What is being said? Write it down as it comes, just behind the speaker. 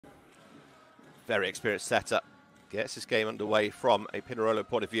Very experienced setter. Gets this game underway from a Pinerolo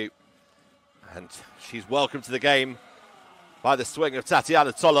point of view. And she's welcomed to the game by the swing of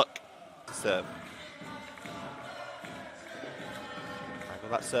Tatiana Toluk. Serve.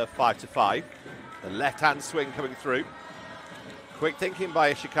 And that serve 5-5. The left-hand swing coming through. Quick thinking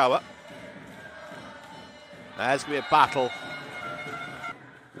by Ishikawa. There's going to be a battle.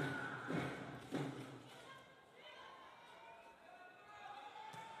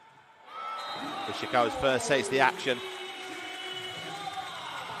 Ishikawa's first takes the action.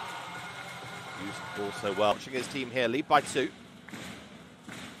 Used the ball so well. Watching his team here, lead by 2.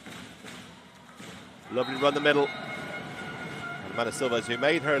 Lovely run the middle. And Amanda Silvers, who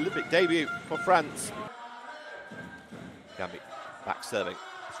made her Olympic debut for France. Gambi back serving.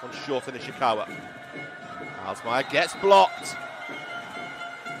 This one's short in Ishikawa. Alsmeyer gets blocked.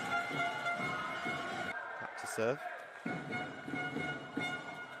 Back to serve.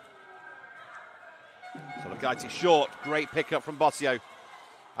 Sologaitis short. Great pickup from Bossio.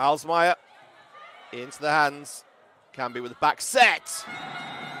 Alsmeyer into the hands. Gambi with the back set.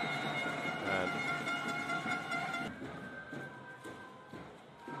 And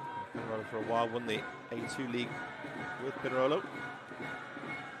Pinerolo for a while won the A2 league with Pinerolo.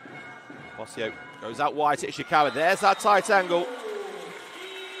 Bossio goes out wide to Ishikawa. There's that tight angle.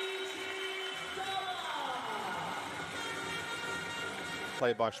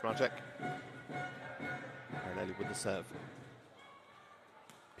 Played by Schmacek. Pinerolo with the serve.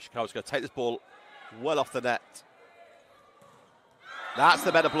 Ishikawa's going to take this ball well off the net. That's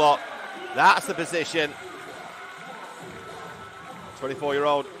the better block. That's the position.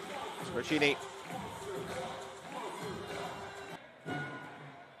 24-year-old Scriccini.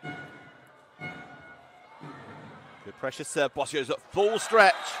 Good pressure serve. Bossio's at full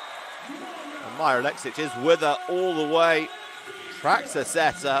stretch. And Maja Aleksic is with her all the way. Tracks her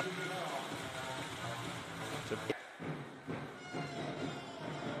setter.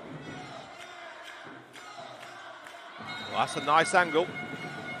 Well, that's a nice angle.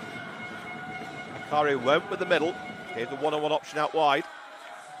 Akari went with the middle. Gave the one-on-one option out wide.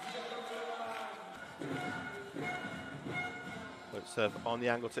 Good serve on the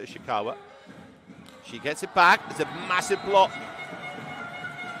angle to Ishikawa. She gets it back. It's a massive block.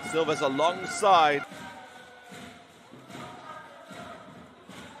 Silva's alongside.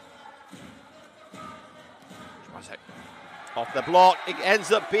 Off the block. It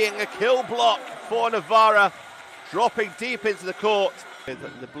ends up being a kill block for Novara. Dropping deep into the court.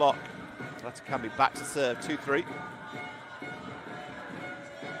 The block. That can be back to serve. 2-3.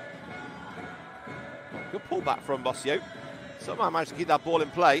 Good pullback from Bossio. Somehow managed to keep that ball in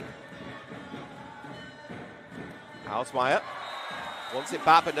play. Alsmeyer wants it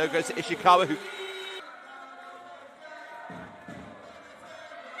back, but no goes to Ishikawa, who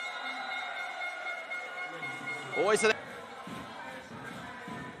always an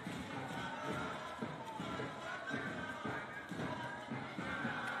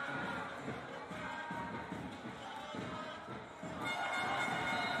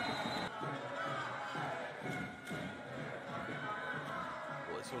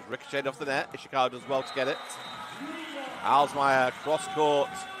this was ricocheted off the net. Ishikawa does well to get it. Alsmeyer cross court.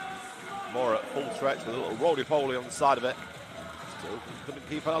 More at full stretch with a little roly-poly on the side of it. Still couldn't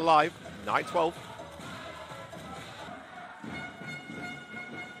keep it alive. 9-12.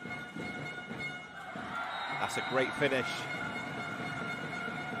 That's a great finish.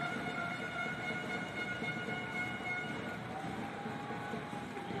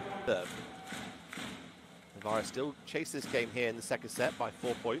 Novara still chased this game here in the second set by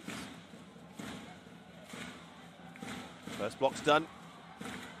 4 points. First block's done.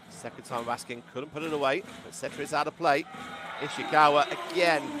 Second time of asking, couldn't put it away, but setter is out of play. Ishikawa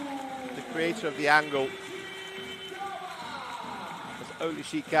again, the creator of the angle, as only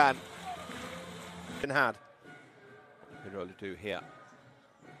she can. Had Pinerolo do here.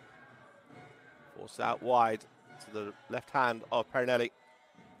 Force out wide to the left hand of Perinelli.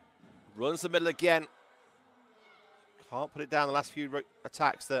 Runs the middle again. Can't put it down the last few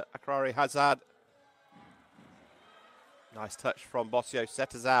attacks that Akrari has had. Nice touch from Bossio,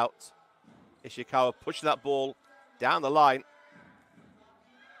 setters out. Ishikawa pushing that ball down the line.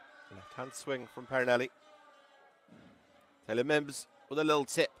 Left-hand swing from Perinelli. Taylor Mims with a little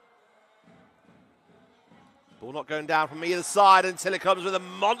tip. Ball not going down from either side until it comes with a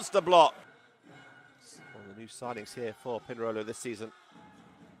monster block. It's one of the new signings here for Pinerolo this season.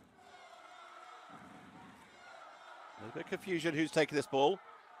 A little bit of confusion who's taking this ball.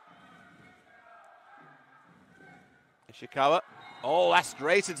 Ishikawa. Oh, that's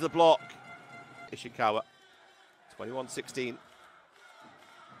straight into the block. Ishikawa. 21-16.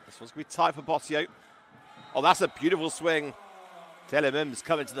 This one's going to be tight for Bossio. Oh, that's a beautiful swing. Taylor Mims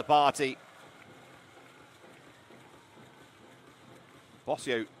coming to the party.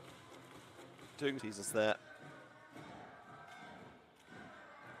 Bossio doing Jesus there.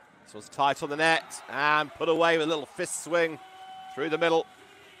 This one's tight on the net and put away with a little fist swing through the middle.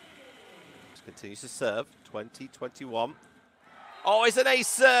 Just continues to serve. 20-21. Oh, it's an ace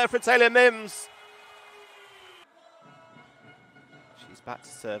serve for Taylor Mims. She's back to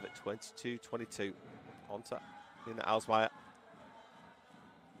serve at 22-22. Onto Lina Alsmeyer.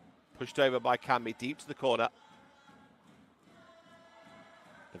 Pushed over by Camby, deep to the corner.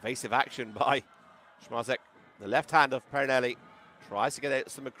 Evasive action by Schmarzek. The left hand of Pinerolo tries to get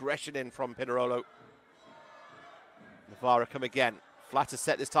some aggression in from Pinerolo. Novara come again. Flatter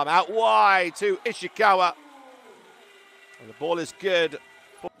set this time out wide to Ishikawa. And the ball is good.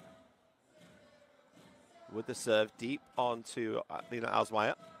 With the serve deep onto Lina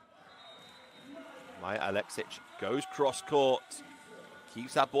Alsmeyer. Maya Alexic goes cross court.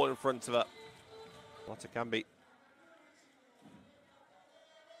 Keeps that ball in front of her. What a Camby.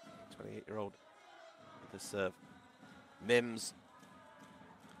 28-year-old with the serve. Mims.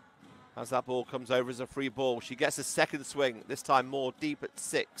 As that ball comes over as a free ball, she gets a second swing, this time more deep at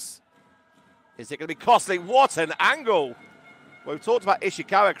 6. Is it going to be costly? What an angle! Well, we've talked about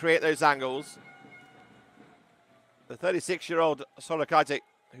Ishikawa create those angles. The 36-year-old Sorokite,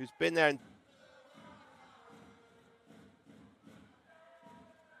 who's been there and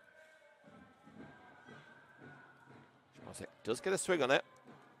does get a swing on it.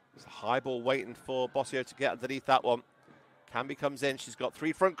 It's a high ball waiting for Bossio to get underneath that one. Camby comes in. She's got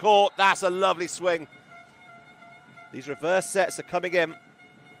 3 front court. That's a lovely swing. These reverse sets are coming in.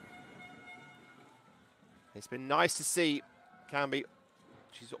 It's been nice to see Camby.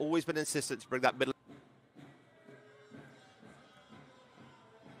 She's always been insistent to bring that middle.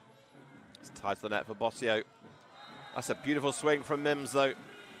 It's tight to the net for Bossio. That's a beautiful swing from Mims, though.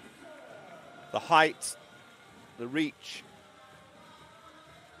 The height, the reach.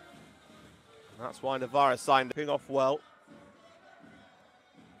 And that's why Novara signed it off well.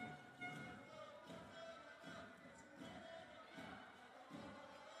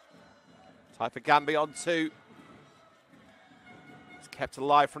 Tight for Camby on 2. It's kept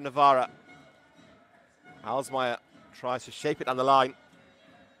alive from Novara. Alsmeyer tries to shape it down the line.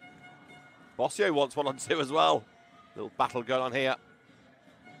 Bossio wants 1 on 2 as well. Little battle going on here.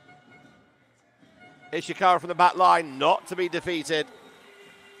 Ishikawa from the back line, not to be defeated.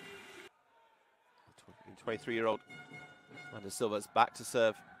 23-year-old Amanda Silva's back to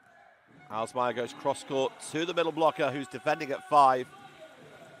serve. Alsmeyer goes cross court to the middle blocker, who's defending at 5.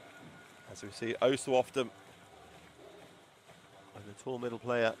 As we see oh so often, when the tall middle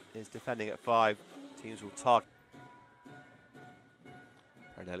player is defending at 5, teams will target.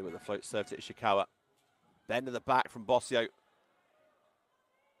 Pinerolo with a float serve to Ishikawa. Bend in the back from Bossio.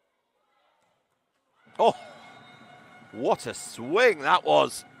 Oh, what a swing that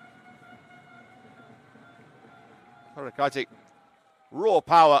was. Horikite, raw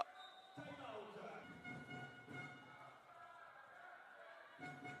power.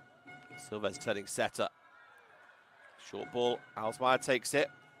 Silva's turning setter. Short ball, Alsmeyer takes it.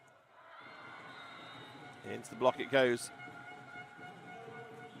 Into the block it goes.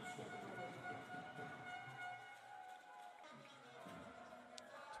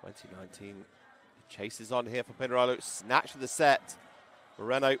 (2019) chases on here for Pinerolo. Snatch for the set.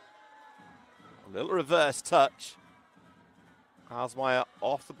 Moreno. A little reverse touch. Alsmeyer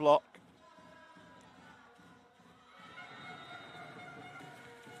off the block.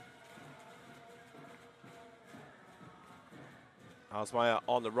 Alsmeyer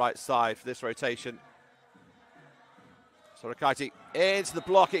on the right side for this rotation. Sorokite into the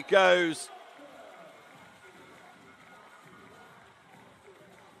block it goes.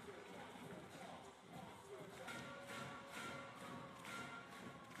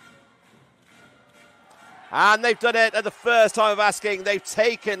 And they've done it at the first time of asking. They've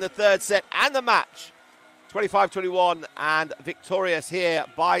taken the third set and the match. 25-21 and victorious here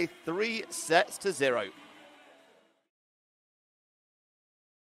by 3 sets to 0.